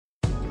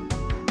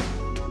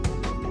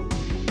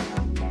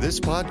This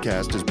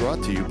podcast is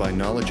brought to you by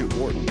Knowledge at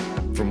Wharton.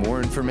 For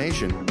more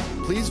information,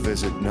 please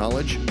visit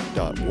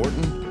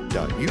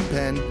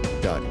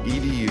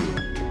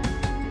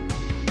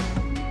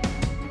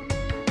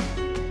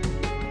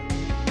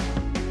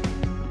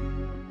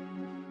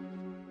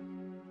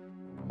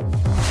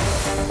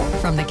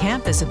From the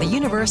campus of the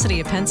University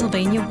of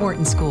Pennsylvania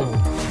Wharton School,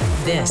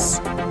 this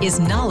is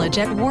Knowledge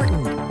at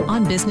Wharton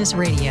on Business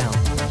Radio.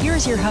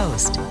 Here's your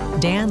host,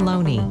 Dan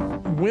Loney.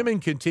 Women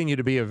continue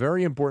to be a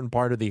very important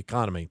part of the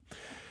economy.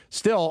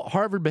 Still,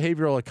 Harvard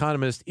behavioral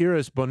economist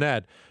Iris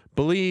Bonet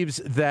believes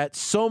that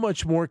so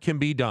much more can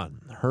be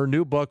done. Her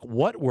new book,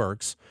 What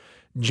Works?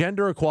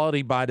 Gender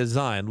Equality by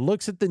Design,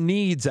 looks at the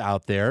needs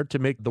out there to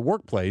make the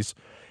workplace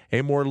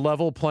a more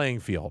level playing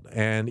field.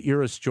 And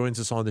Iris joins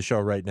us on the show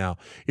right now.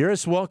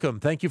 Iris,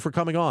 welcome. Thank you for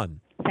coming on.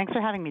 Thanks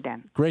for having me,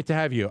 Dan. Great to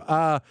have you.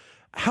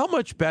 How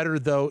much better,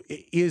 though,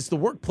 is the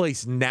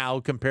workplace now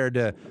compared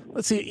to,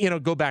 let's see,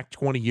 go back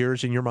 20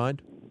 years in your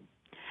mind?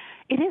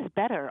 It is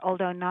better,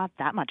 although not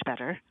that much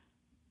better.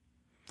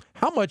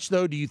 How much,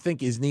 though, do you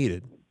think is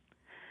needed?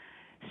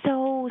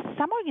 So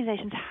some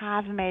organizations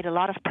have made a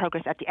lot of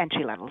progress at the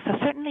entry level. So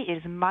certainly it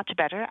is much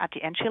better at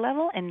the entry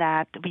level in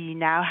that we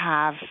now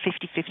have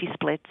 50-50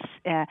 splits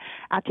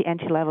at the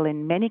entry level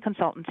in many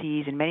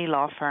consultancies, in many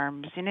law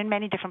firms, and in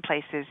many different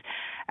places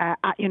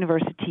at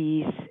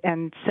universities.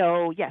 And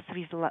so, yes,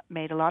 we've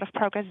made a lot of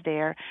progress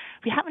there.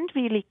 We haven't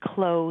really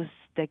closed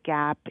the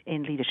gap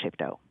in leadership,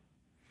 though.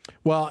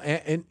 Well,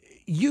 and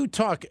you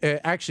talk,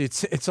 actually,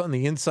 it's on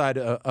the inside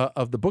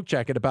of the book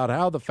jacket about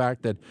how the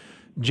fact that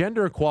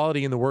gender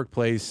equality in the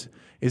workplace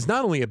is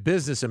not only a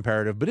business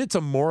imperative, but it's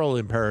a moral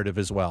imperative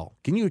as well.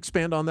 Can you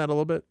expand on that a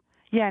little bit?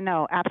 Yeah,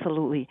 no,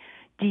 absolutely.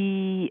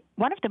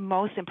 One of the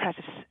most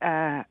impressive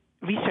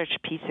research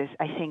pieces,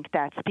 I think,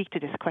 that speak to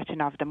this question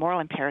of the moral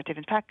imperative,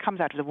 in fact, comes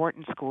out of the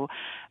Wharton School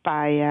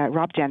by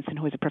Rob Jensen,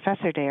 who is a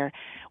professor there.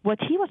 What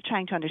he was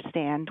trying to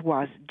understand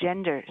was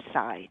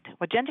gendercide.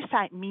 What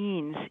gendercide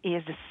means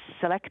is the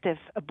selective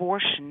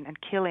abortion and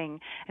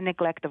killing and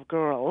neglect of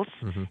girls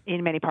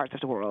in many parts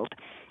of the world.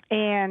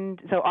 And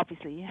so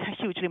obviously, a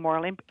hugely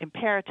moral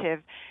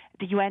imperative.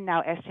 The UN now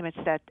estimates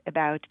that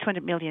about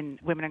 200 million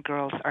women and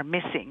girls are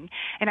missing.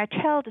 And I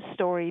tell the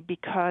story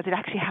because it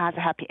actually has a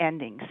happy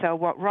ending. So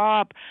what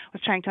Rob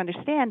was trying to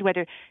understand,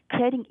 whether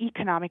creating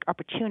economic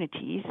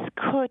opportunities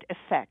could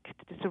affect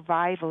the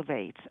survival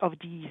rates of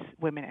these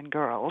women and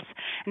girls.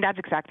 And that's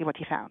exactly what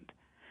he found.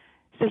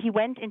 So he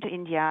went into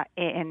India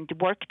and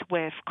worked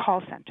with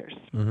call centers.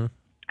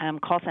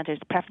 Call centers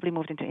preferably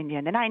moved into India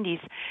in the 90s.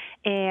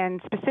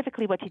 And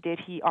specifically what he did,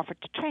 he offered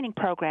training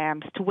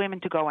programs to women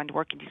to go and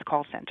work in these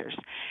call centers.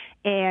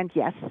 And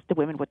yes, the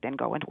women would then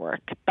go and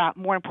work. But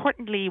more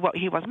importantly, what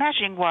he was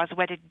measuring was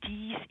whether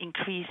these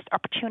increased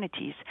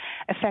opportunities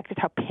affected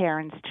how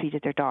parents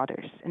treated their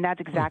daughters. And that's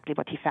exactly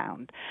what he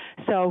found.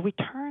 So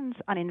returns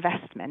on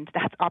investment,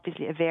 that's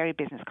obviously a very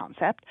business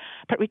concept,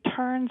 but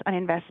returns on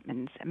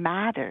investments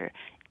matter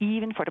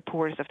even for the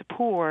poorest of the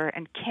poor,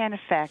 and can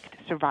affect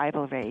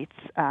survival rates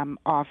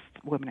of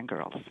women and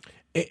girls.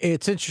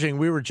 It's interesting.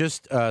 We were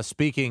just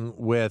speaking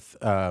with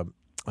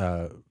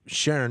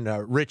Sharon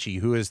Ritchie,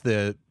 who is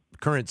the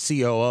current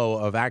COO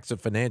of AXA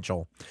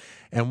Financial,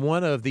 and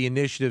one of the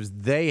initiatives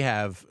they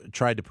have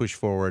tried to push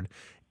forward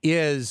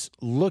is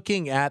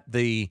looking at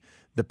the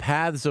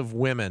paths of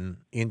women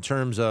in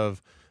terms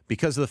of,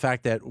 because of the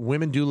fact that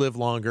women do live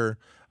longer,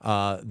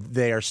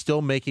 they are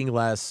still making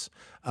less.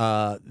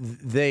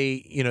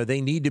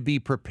 They need to be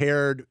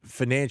prepared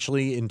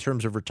financially in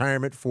terms of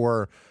retirement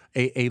for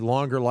a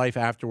longer life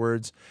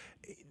afterwards.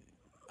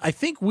 I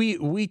think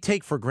we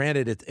take for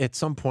granted at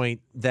some point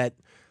that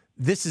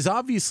this is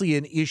obviously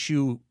an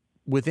issue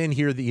within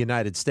here the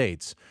United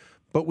States,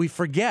 but we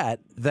forget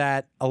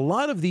that a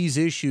lot of these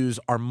issues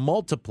are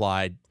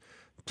multiplied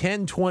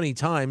 10, 20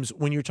 times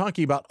when you're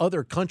talking about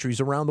other countries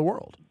around the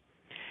world.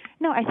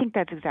 No, I think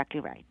that's exactly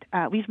right.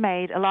 We've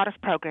made a lot of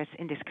progress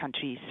in this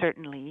country,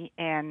 certainly,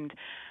 and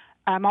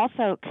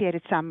also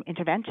created some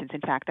interventions,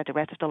 in fact, that the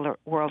rest of the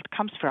world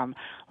comes from.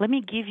 Let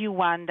me give you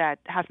one that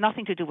has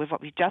nothing to do with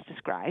what we just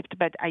described,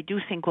 but I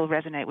do think will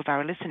resonate with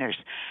our listeners.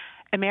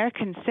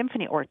 American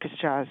symphony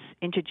orchestras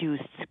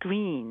introduced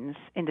screens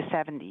in the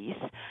 70s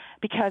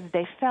because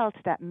they felt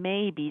that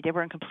maybe they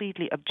weren't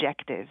completely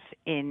objective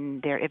in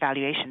their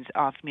evaluations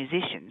of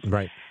musicians.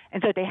 Right.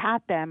 And so they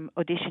had them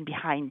audition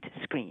behind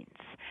screens.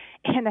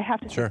 And I have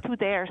to Sure. say, to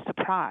their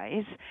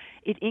surprise,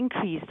 it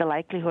increased the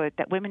likelihood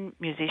that women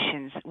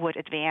musicians would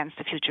advance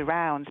to future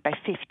rounds by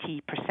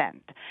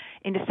 50%.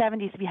 In the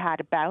 70s, we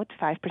had about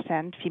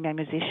 5% female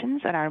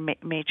musicians in our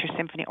major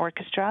symphony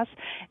orchestras.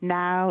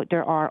 Now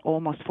there are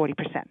almost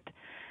 40%.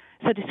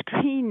 So the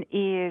screen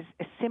is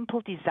a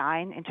simple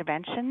design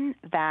intervention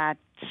that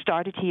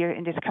started here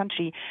in this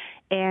country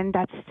and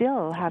that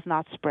still has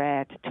not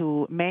spread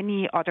to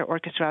many other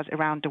orchestras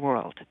around the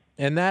world.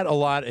 And that a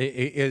lot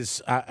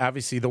is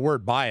obviously the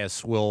word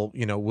bias will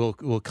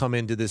come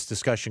into this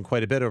discussion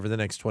quite a bit over the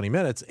next 20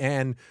 minutes.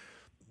 And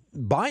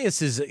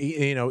bias is,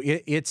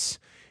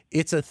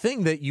 it's a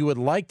thing that you would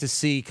like to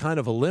see kind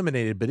of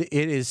eliminated, but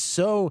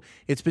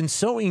it's been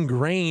so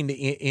ingrained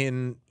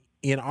in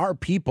our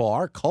people,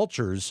 our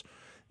cultures,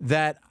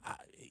 that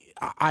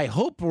I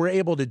hope we're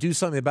able to do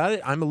something about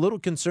it. I'm a little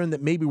concerned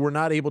that maybe we're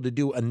not able to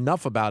do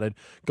enough about it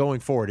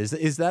going forward.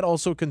 Is that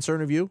also a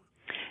concern of you?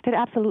 That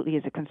absolutely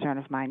is a concern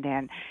of mine,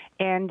 Dan.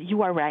 And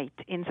you are right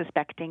in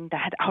suspecting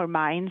that our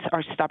minds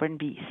are stubborn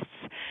beasts.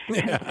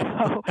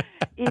 So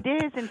it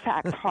is, in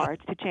fact, hard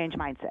to change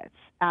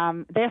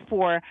mindsets.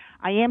 Therefore,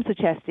 I am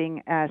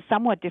suggesting a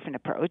somewhat different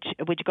approach,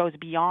 which goes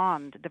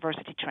beyond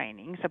diversity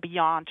training, so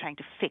beyond trying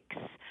to fix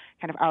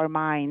kind of our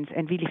minds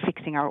and really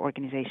fixing our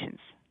organizations.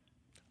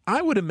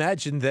 I would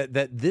imagine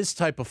that this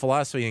type of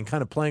philosophy, and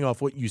kind of playing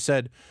off what you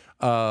said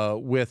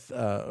with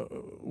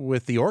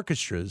the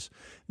orchestras,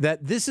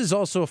 that this is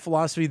also a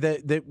philosophy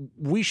that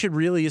we should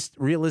really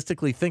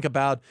realistically think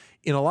about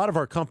in a lot of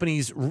our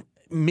companies,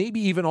 maybe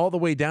even all the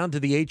way down to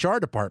the HR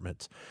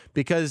departments.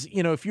 Because,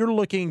 if you're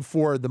looking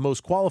for the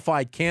most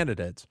qualified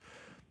candidates,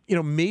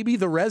 maybe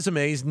the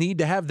resumes need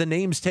to have the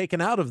names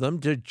taken out of them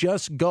to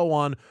just go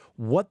on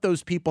what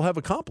those people have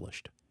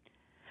accomplished.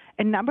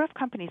 A number of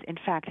companies, in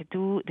fact,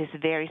 do this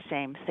very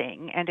same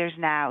thing, and there's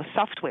now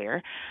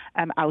software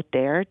out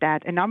there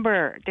that a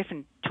number of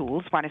different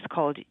tools. One is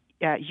called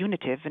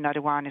Unitive, another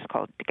one is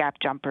called the Gap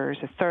Jumpers,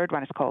 a third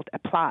one is called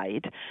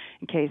Applied,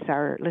 in case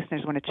our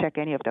listeners want to check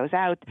any of those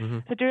out.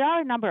 Mm-hmm. So there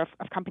are a number of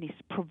companies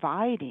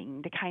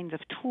providing the kinds of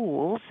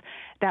tools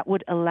that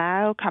would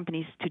allow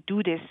companies to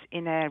do this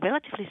in a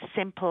relatively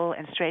simple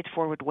and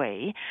straightforward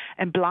way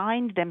and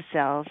blind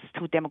themselves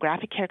to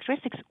demographic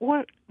characteristics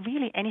or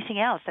really anything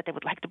else that they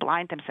would like to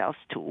blind themselves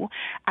to,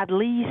 at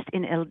least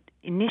in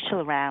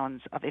initial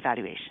rounds of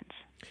evaluations.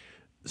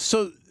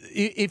 So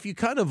if you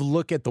kind of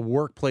look at the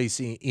workplace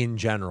in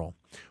general,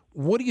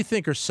 what do you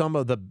think are some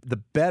of the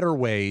better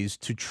ways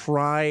to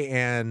try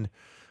and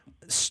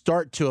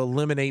start to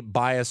eliminate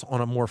bias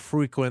on a more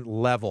frequent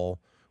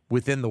level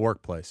within the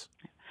workplace?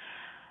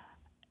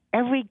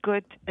 Every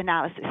good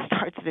analysis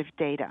starts with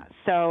data.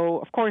 So,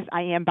 of course,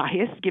 I am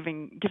biased,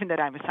 given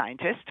that I'm a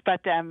scientist, but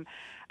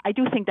I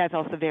do think that's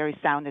also very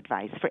sound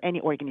advice for any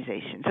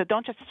organization. So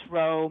don't just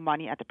throw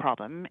money at the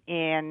problem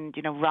and,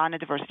 run a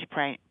diversity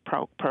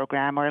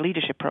program or a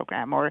leadership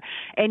program or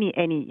any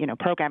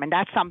program. And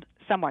that's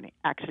someone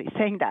actually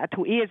saying that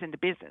who is in the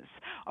business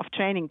of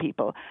training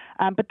people.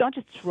 But don't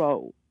just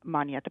throw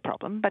money at the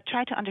problem, but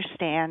try to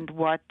understand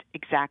what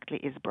exactly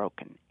is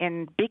broken.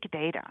 And big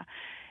data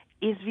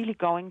is really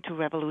going to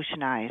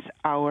revolutionize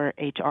our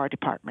HR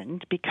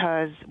department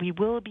because we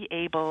will be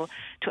able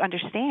to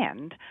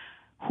understand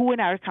who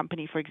in our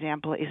company, for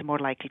example, is more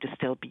likely to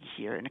still be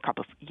here in a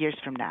couple of years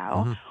from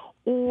now,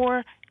 mm-hmm.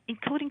 or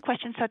including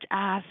questions such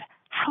as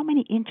how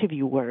many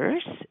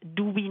interviewers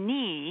do we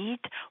need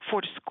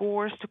for the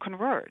scores to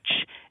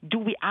converge? Do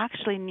we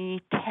actually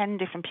need 10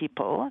 different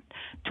people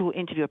to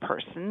interview a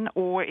person,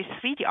 or is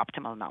 3 the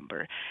optimal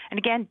number? And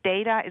again,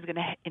 data is going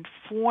to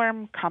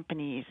inform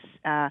companies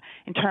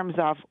in terms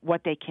of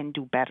what they can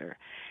do better.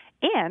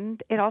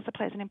 And it also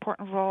plays an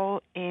important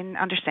role in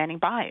understanding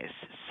bias.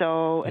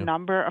 So a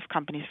number of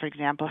companies, for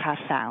example, have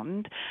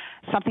found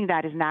something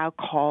that is now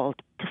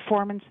called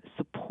performance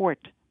support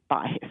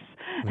bias.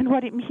 Mm-hmm. And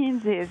what it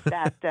means is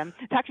that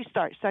it's actually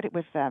started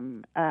with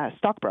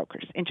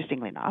stockbrokers,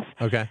 interestingly enough.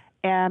 Okay.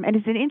 And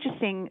it's an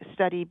interesting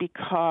study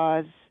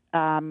because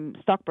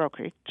stock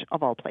brokerage,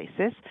 of all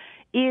places,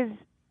 is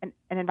an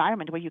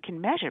environment where you can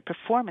measure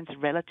performance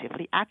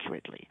relatively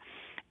accurately.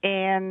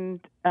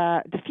 And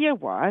the fear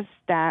was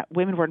that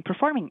women weren't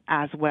performing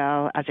as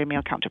well as their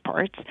male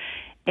counterparts.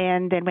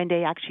 And then when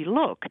they actually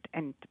looked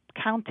and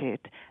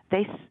counted,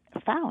 they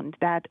found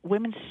that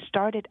women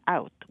started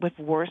out with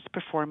worse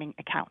performing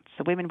accounts.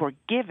 So women were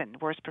given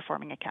worse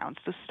performing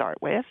accounts to start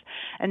with,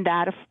 and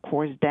that, of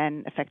course,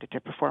 then affected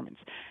their performance.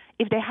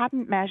 If they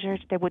hadn't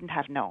measured, they wouldn't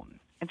have known.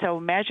 And so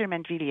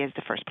measurement really is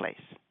the first place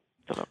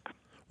to look.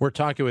 We're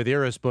talking with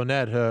Iris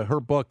Bonet, her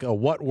book,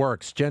 What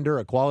Works? Gender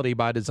Equality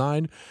by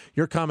Design.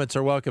 Your comments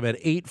are welcome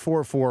at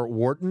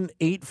 844-WHARTON,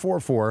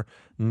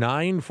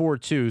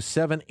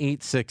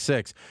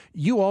 844-942-7866.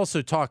 You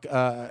also talk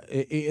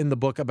in the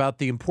book about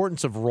the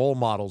importance of role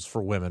models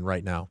for women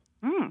right now.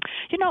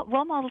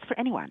 Role models for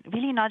anyone,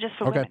 really not just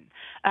for women.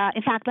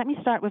 In fact, let me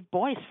start with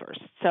boys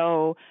first.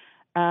 So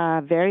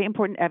very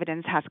important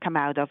evidence has come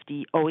out of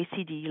the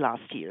OECD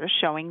last year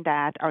showing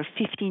that our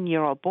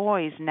 15-year-old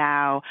boys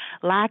now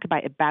lag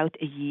by about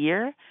a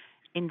year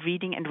in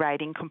reading and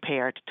writing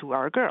compared to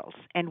our girls.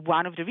 And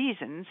one of the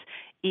reasons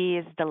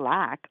is the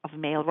lack of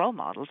male role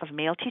models, of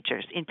male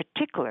teachers, in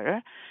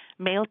particular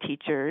male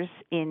teachers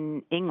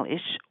in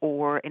English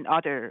or in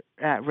other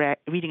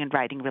reading and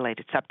writing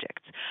related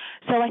subjects.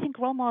 So I think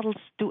role models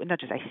do,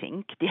 not just I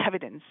think, the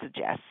evidence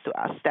suggests to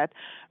us that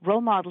role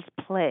models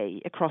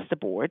play across the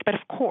board, but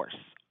of course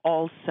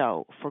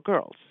also for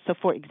girls. So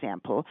for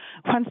example,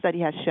 one study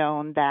has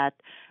shown that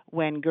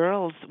when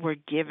girls were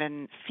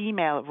given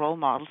female role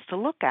models to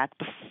look at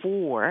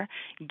before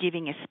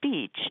giving a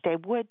speech, they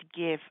would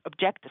give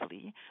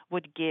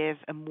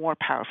a more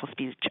powerful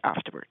speech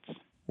afterwards.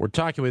 We're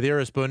talking with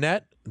Iris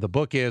Bonet. The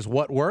book is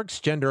What Works?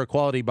 Gender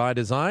Equality by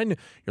Design.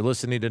 You're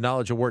listening to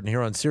Knowledge at Wharton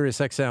here on Sirius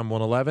XM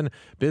 111,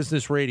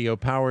 Business Radio,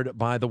 powered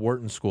by the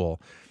Wharton School.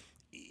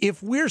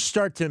 If we're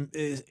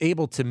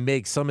able to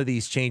make some of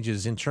these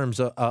changes in terms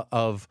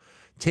of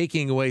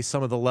taking away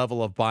some of the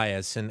level of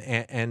bias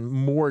and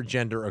more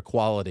gender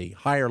equality,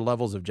 higher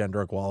levels of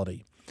gender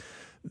equality,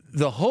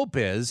 the hope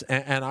is,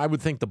 and I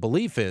would think the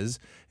belief is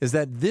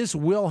that this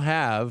will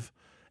have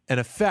an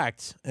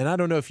effect, and I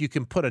don't know if you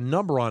can put a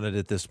number on it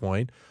at this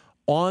point,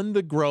 on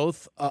the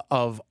growth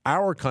of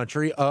our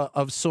country,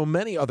 of so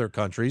many other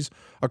countries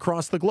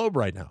across the globe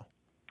right now.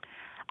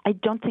 I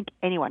don't think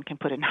anyone can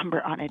put a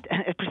number on it,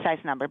 a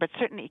precise number, but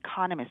certainly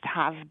economists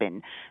have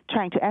been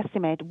trying to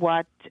estimate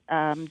what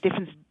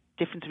difference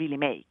really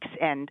makes,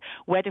 and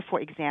whether, for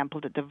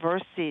example,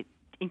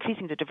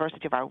 increasing the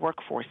diversity of our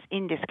workforce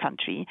in this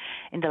country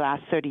in the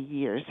last 30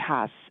 years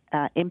has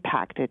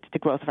impacted the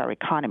growth of our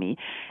economy.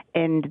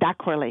 And that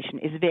correlation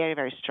is very,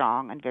 very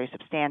strong and very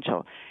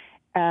substantial.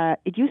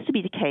 It used to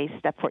be the case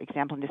that, for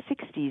example, in the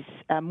 60s,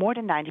 more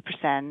than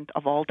 90%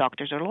 of all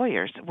doctors or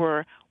lawyers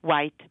were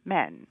white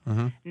men.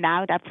 Mm-hmm.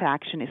 Now that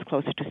fraction is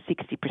closer to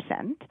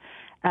 60%.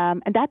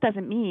 And that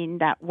doesn't mean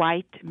that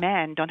white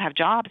men don't have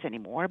jobs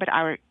anymore, but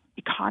our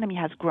economy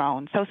has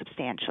grown so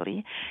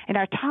substantially, and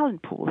our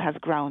talent pool has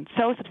grown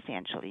so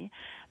substantially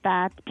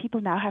that people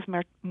now have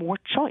more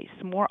choice,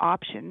 more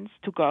options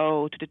to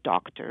go to the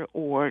doctor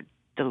or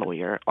the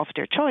lawyer of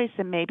their choice,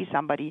 and maybe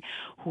somebody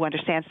who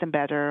understands them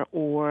better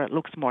or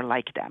looks more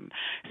like them.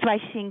 So I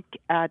think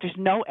there's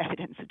no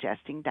evidence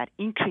suggesting that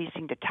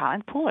increasing the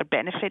talent pool or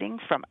benefiting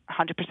from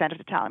 100% of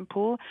the talent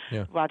pool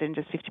rather than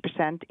just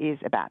 50% is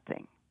a bad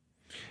thing.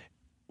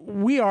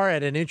 We are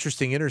at an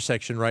interesting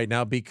intersection right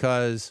now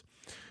because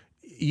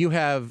you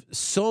have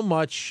so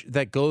much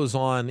that goes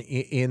on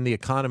in the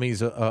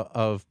economies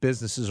of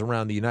businesses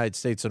around the United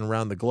States and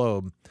around the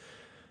globe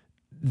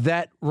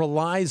that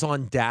relies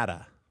on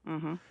data.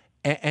 Mm-hmm.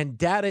 And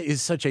data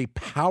is such a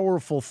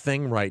powerful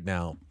thing right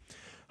now.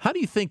 How do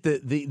you think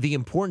that the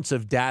importance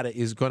of data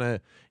is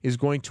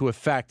going to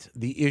affect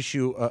the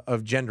issue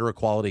of gender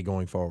equality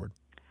going forward?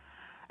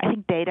 I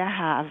think data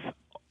have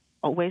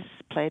always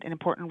played an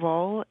important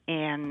role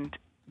and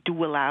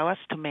do allow us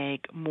to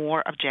make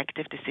more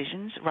objective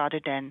decisions rather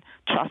than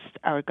trust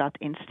our gut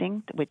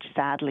instinct, which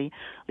sadly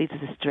leads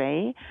us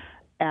astray.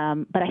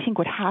 But I think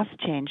what has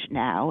changed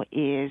now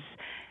is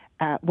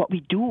what we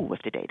do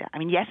with the data. I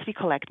mean, yes, we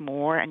collect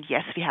more, and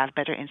yes, we have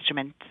better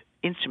instruments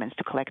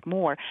to collect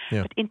more.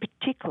 Yeah. But in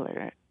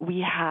particular,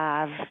 we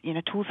have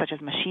tools such as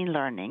machine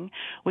learning,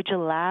 which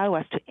allow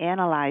us to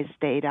analyze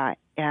data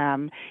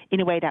in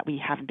a way that we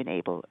haven't been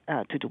able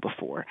to do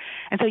before.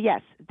 And so,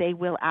 yes, they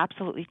will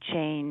absolutely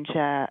change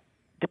the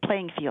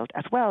playing field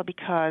as well,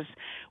 because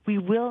we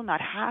will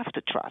not have to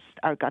trust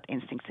our gut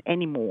instincts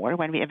anymore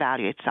when we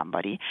evaluate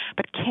somebody,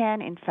 but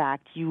can, in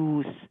fact,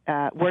 use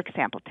work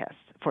sample tests,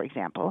 for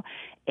example,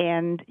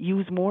 and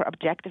use more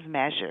objective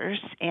measures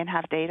and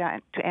have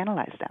data to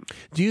analyze them.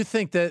 Do you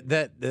think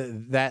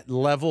that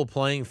level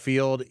playing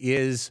field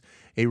is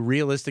a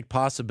realistic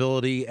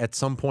possibility at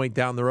some point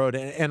down the road?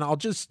 And I'll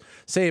just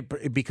say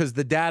it because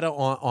the data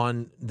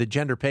on the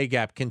gender pay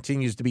gap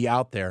continues to be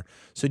out there.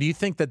 So do you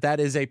think that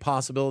is a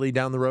possibility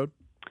down the road?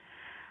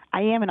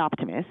 I am an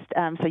optimist.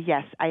 So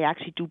yes, I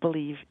actually do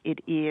believe it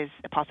is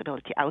a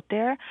possibility out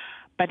there.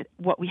 But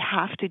what we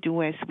have to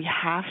do is we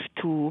have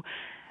to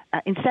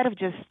instead of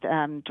just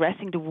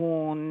dressing the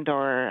wound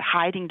or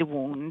hiding the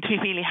wound, we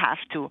really have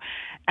to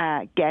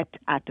get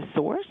at the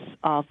source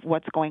of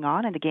what's going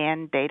on. And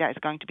again, data is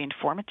going to be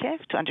informative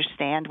to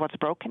understand what's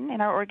broken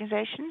in our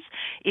organizations.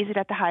 Is it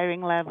at the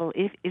hiring level?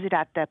 Is it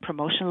at the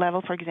promotion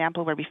level, for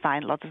example, where we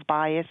find lots of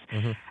bias?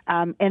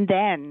 Mm-hmm. And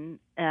then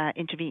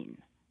intervene.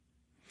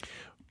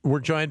 We're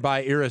joined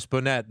by Iris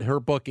Bonet.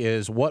 Her book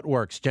is What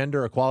Works?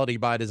 Gender Equality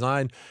by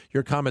Design.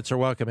 Your comments are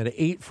welcome at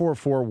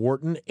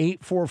 844-WHARTON,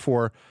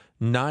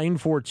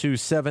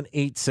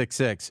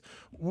 844-942-7866.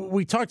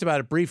 We talked about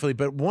it briefly,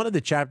 but one of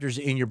the chapters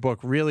in your book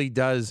really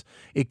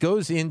it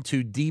goes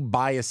into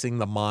de-biasing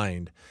the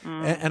mind.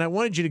 And I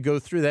wanted you to go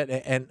through that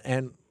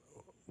and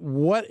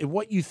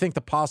what you think the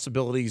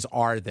possibilities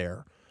are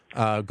there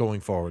going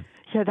forward.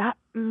 So that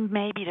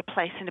may be the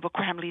place in the book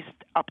where I'm least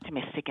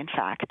optimistic, in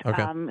fact.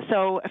 Okay.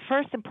 So a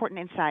first important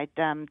insight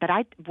that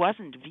I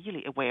wasn't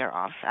really aware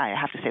of, I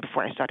have to say,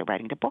 before I started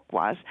writing the book,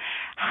 was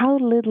how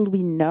little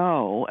we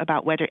know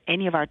about whether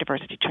any of our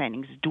diversity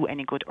trainings do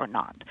any good or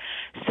not.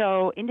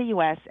 So in the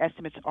U.S.,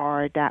 estimates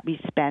are that we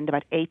spend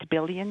about $8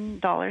 billion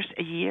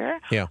a year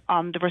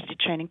on diversity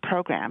training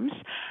programs.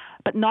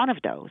 But none of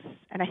those,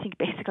 and I think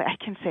basically I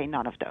can say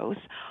none of those,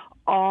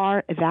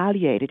 are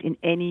evaluated in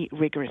any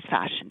rigorous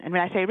fashion. And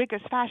when I say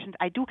rigorous fashion,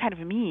 I do kind of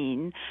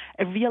mean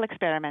a real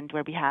experiment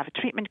where we have a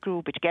treatment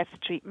group which gets the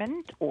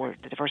treatment, or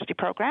the diversity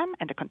program,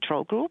 and a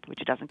control group which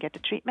doesn't get the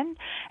treatment,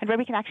 and where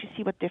we can actually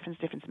see what difference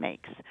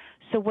makes.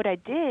 So what I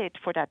did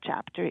for that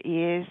chapter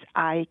is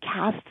I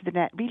cast the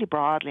net really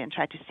broadly and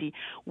tried to see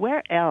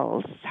where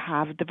else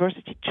have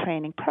diversity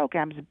training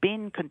programs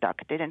been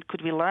conducted, and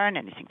could we learn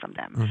anything from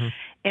them? Mm-hmm.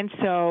 And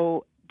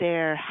so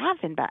there have,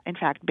 in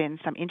fact, been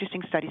some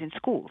interesting studies in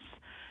schools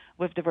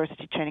with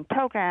diversity training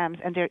programs,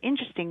 and they're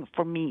interesting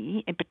for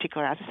me, in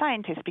particular as a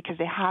scientist, because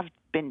they have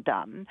been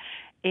done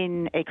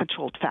in a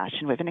controlled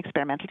fashion with an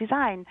experimental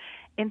design.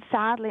 And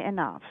sadly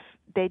enough,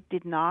 they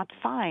did not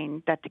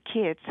find that the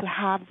kids who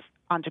have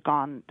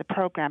undergone the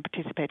program,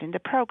 participated in the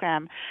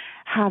program,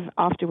 have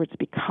afterwards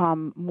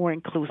become more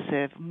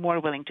inclusive,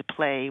 more willing to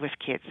play with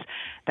kids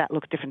that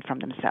look different from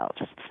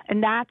themselves.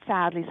 And that,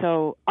 sadly,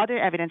 so other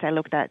evidence I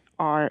looked at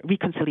are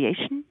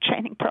reconciliation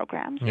training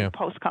programs in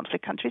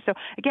post-conflict countries. So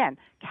again,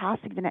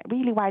 casting the net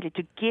really widely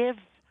to give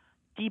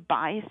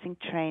de-biasing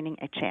training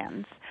a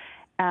chance.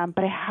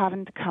 But I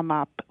haven't come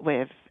up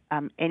with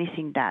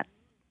anything that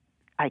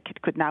I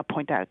could now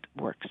point out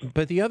works.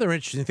 But the other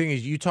interesting thing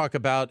is you talk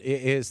about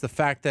is the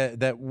fact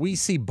that we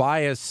see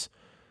bias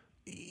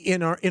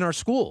in our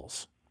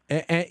schools.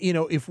 And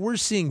if we're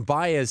seeing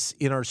bias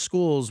in our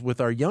schools with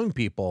our young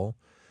people,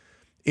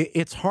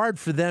 it's hard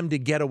for them to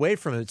get away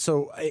from it.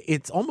 So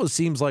it almost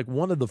seems like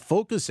one of the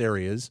focus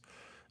areas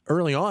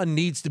early on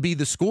needs to be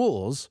the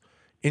schools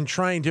in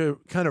trying to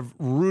kind of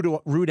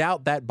root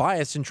out that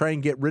bias and try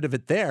and get rid of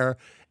it there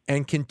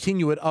and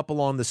continue it up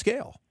along the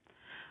scale.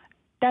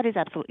 That is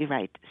absolutely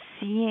right.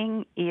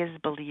 Seeing is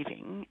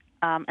believing,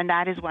 and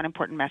that is one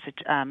important message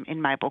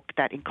in my book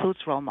that includes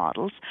role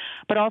models,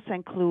 but also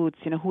includes,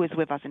 who is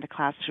with us in the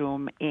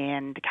classroom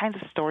and the kinds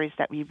of stories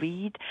that we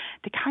read,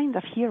 the kinds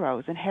of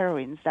heroes and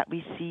heroines that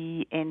we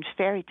see in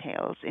fairy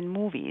tales, in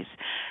movies.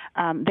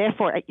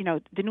 Therefore,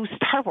 the new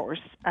Star Wars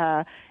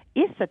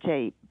is such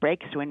a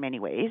breakthrough in many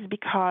ways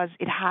because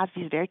it has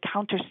these very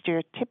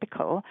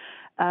counter-stereotypical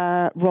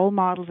role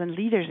models and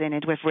leaders in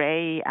it, with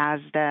Rey as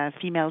the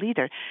female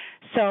leader.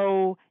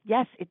 So,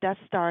 yes, it does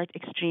start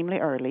extremely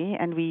early,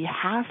 and we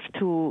have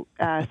to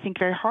think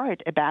very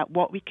hard about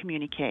what we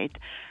communicate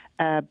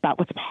about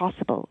what's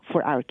possible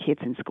for our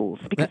kids in schools.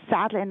 Because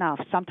sadly enough,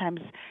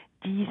 sometimes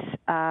these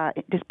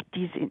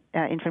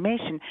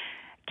information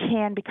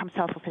can become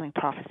self-fulfilling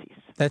prophecies.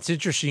 That's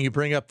interesting. You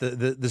bring up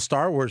the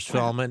Star Wars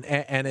film, and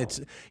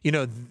it's,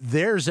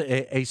 there's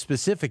a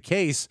specific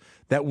case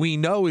that we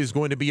know is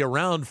going to be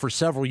around for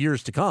several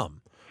years to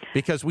come,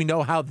 because we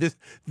know how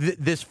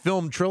this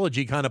film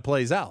trilogy kind of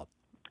plays out.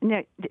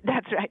 No,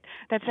 that's right.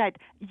 That's right.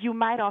 You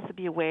might also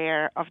be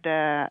aware of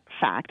the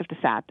sad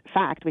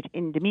fact, which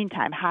in the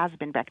meantime has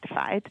been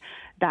rectified,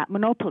 that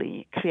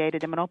Monopoly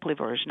created a Monopoly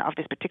version of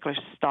this particular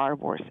Star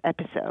Wars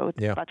episode,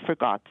 but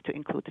forgot to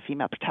include the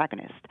female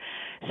protagonist.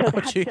 So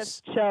that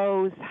just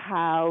shows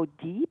how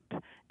deep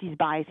these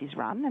biases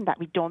run, and that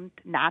we don't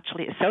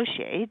naturally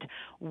associate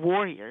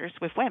warriors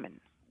with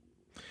women.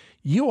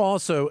 You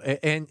also,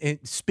 and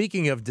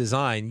speaking of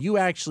design, you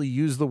actually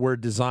use the word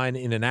design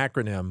in an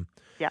acronym.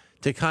 Yeah.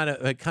 To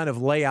kind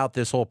of lay out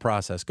this whole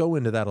process. Go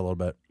into that a little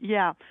bit.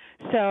 Yeah.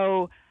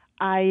 So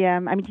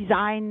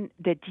design,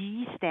 the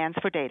D stands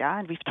for data,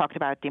 and we've talked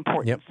about the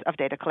importance of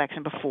data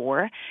collection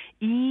before.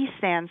 E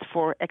stands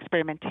for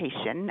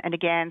experimentation, and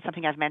again,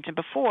 something I've mentioned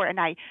before, and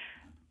I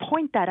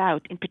point that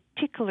out in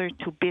particular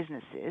to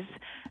businesses,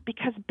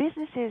 because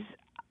businesses,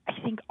 I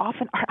think,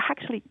 often are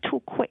actually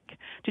too quick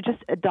to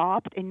just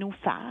adopt a new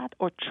fad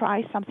or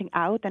try something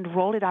out and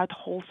roll it out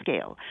whole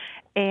scale.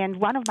 And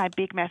one of my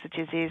big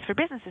messages is for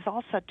businesses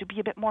also to be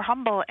a bit more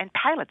humble and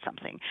pilot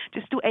something.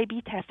 Just do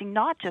A/B testing,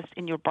 not just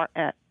in your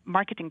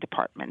marketing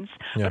departments,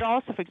 but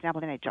also, for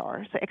example, in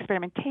HR. So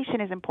experimentation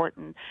is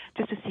important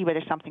just to see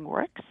whether something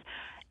works.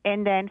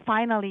 And then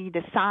finally,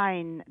 the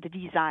sign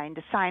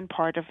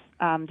part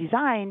of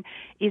design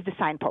is the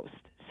signpost.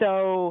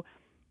 So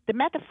the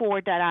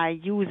metaphor that I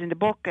use in the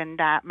book, and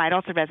that might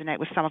also resonate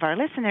with some of our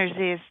listeners,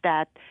 is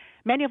that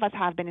many of us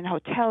have been in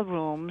hotel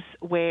rooms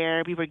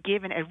where we were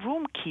given a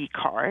room key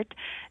card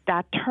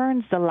that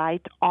turns the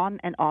light on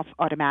and off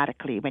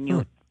automatically when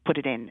you put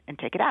it in and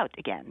take it out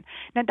again.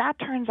 Now, that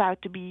turns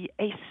out to be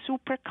a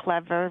super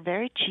clever,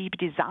 very cheap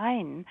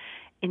design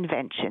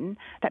invention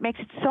that makes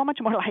it so much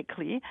more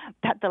likely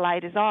that the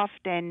light is off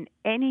than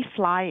any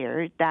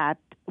flyer that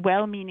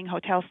well-meaning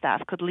hotel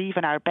staff could leave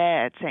on our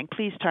bed saying,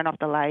 please turn off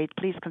the light,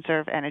 please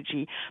conserve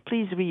energy,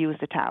 please reuse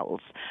the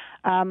towels.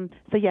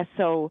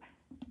 So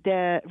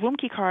the room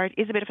key card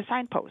is a bit of a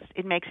signpost.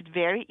 It makes it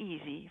very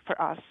easy for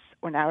us,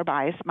 or in our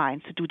biased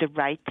minds, to do the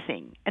right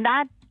thing. And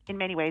that, in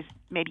many ways,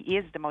 maybe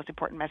is the most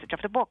important message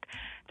of the book,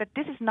 that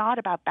this is not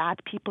about bad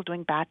people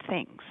doing bad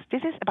things.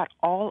 This is about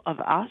all of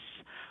us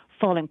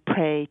falling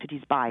prey to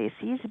these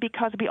biases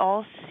because we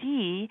all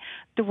see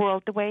the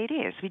world the way it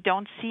is. We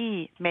don't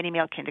see many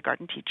male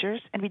kindergarten teachers,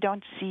 and we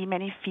don't see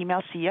many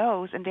female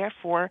CEOs, and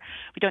therefore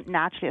we don't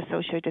naturally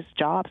associate these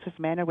jobs with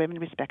men or women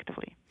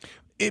respectively.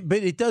 But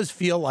it does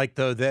feel like,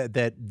 though,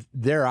 that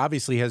there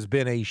obviously has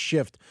been a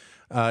shift,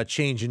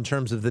 change in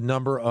terms of the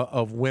number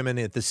of women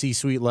at the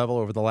C-suite level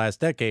over the last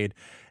decade.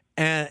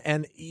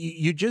 And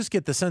you just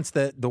get the sense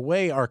that the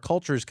way our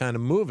culture is kind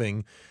of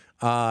moving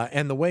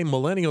and the way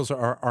millennials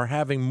are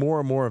having more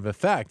and more of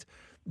effect,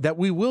 that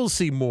we will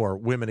see more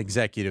women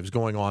executives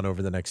going on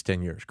over the next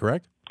 10 years,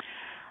 correct?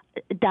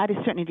 That is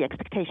certainly the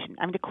expectation.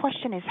 I mean, the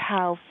question is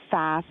how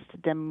fast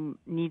the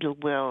needle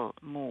will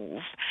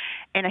move.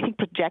 And I think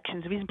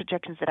recent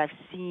projections that I've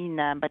seen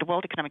by the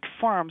World Economic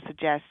Forum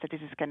suggest that this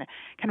is going to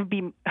kind of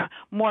be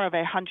more of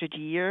a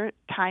 100-year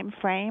time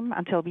frame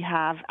until we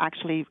have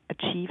actually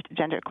achieved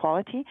gender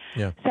equality.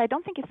 Yeah. So I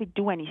don't think if we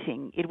do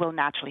anything, it will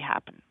naturally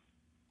happen.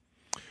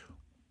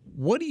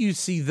 What do you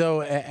see,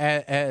 though,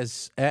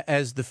 as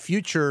the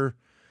future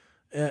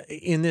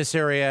in this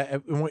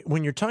area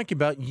when you're talking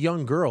about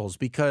young girls?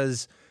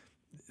 Because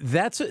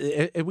that's,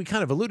 we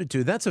kind of alluded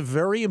to, that's a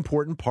very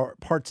important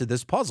part to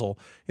this puzzle,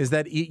 is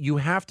that you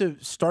have to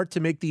start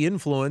to make the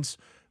influence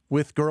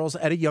with girls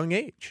at a young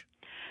age.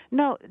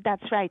 No,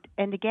 that's right.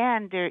 And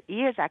again, there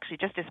is actually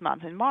just this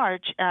month in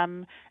March a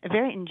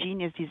very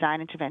ingenious design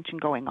intervention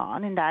going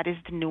on, and that is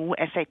the new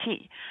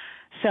SAT.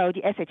 So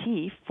the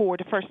SAT, for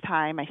the first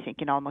time, I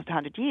think, in almost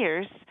 100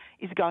 years,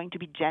 is going to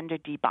be gender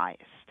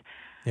debiased.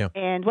 Yeah.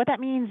 And what that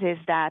means is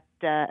that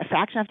a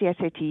fraction of the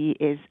SAT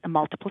is a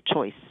multiple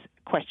choice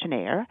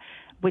questionnaire,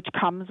 which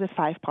comes with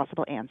 5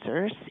 possible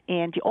answers.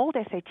 And the old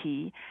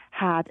SAT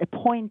had a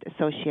point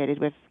associated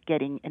with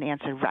getting an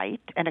answer right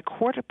and a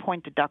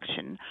quarter-point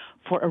deduction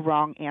for a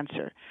wrong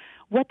answer.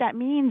 What that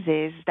means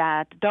is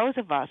that those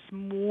of us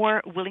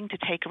more willing to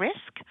take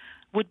risk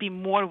would be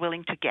more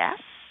willing to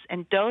guess,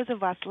 and those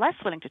of us less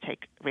willing to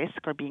take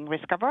risk, or being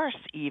risk-averse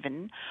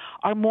even,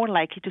 are more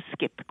likely to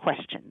skip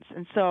questions.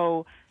 And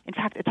so, in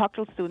fact, a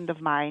doctoral student of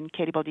mine,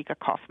 Katie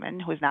Baldica-Kaufman,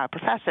 who is now a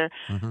professor,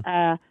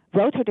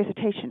 wrote her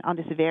dissertation on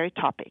this very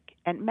topic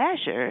and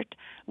measured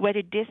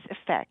whether this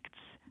affects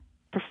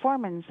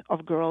performance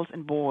of girls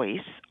and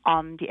boys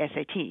on the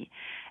SAT.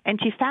 And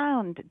she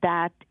found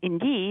that,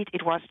 indeed,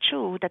 it was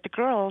true that the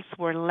girls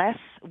were less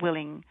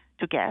willing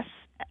to guess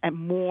and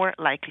more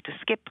likely to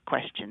skip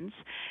questions.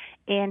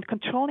 And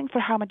controlling for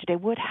how much they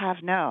would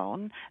have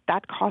known,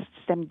 that costs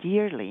them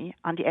dearly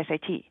on the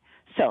SAT.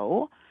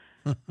 So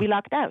we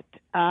lucked out.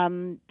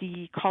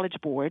 The College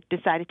Board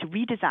decided to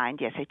redesign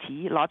the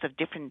SAT, lots of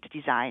different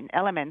design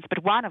elements,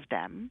 but one of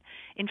them,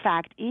 in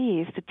fact,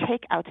 is to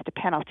take out the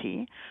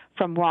penalty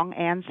from wrong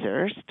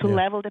answers to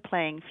level the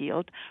playing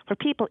field for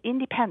people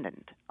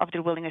independent of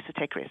their willingness to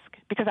take risk.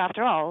 Because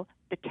after all,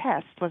 the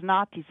test was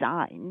not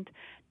designed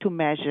to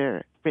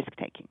measure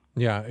risk-taking.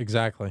 Yeah,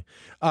 exactly.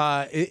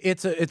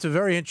 It's a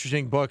very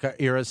interesting book,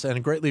 Iris, and I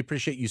greatly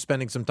appreciate you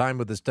spending some time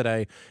with us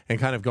today and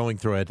kind of going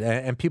through it.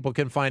 And people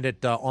can find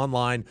it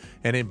online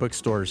and in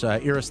bookstores.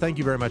 Iris, thank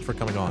you very much for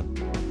coming on.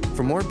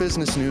 For more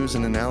business news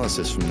and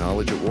analysis from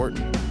Knowledge at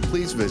Wharton,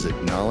 please visit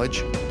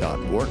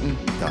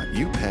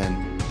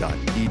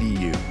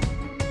knowledge.wharton.upenn.edu.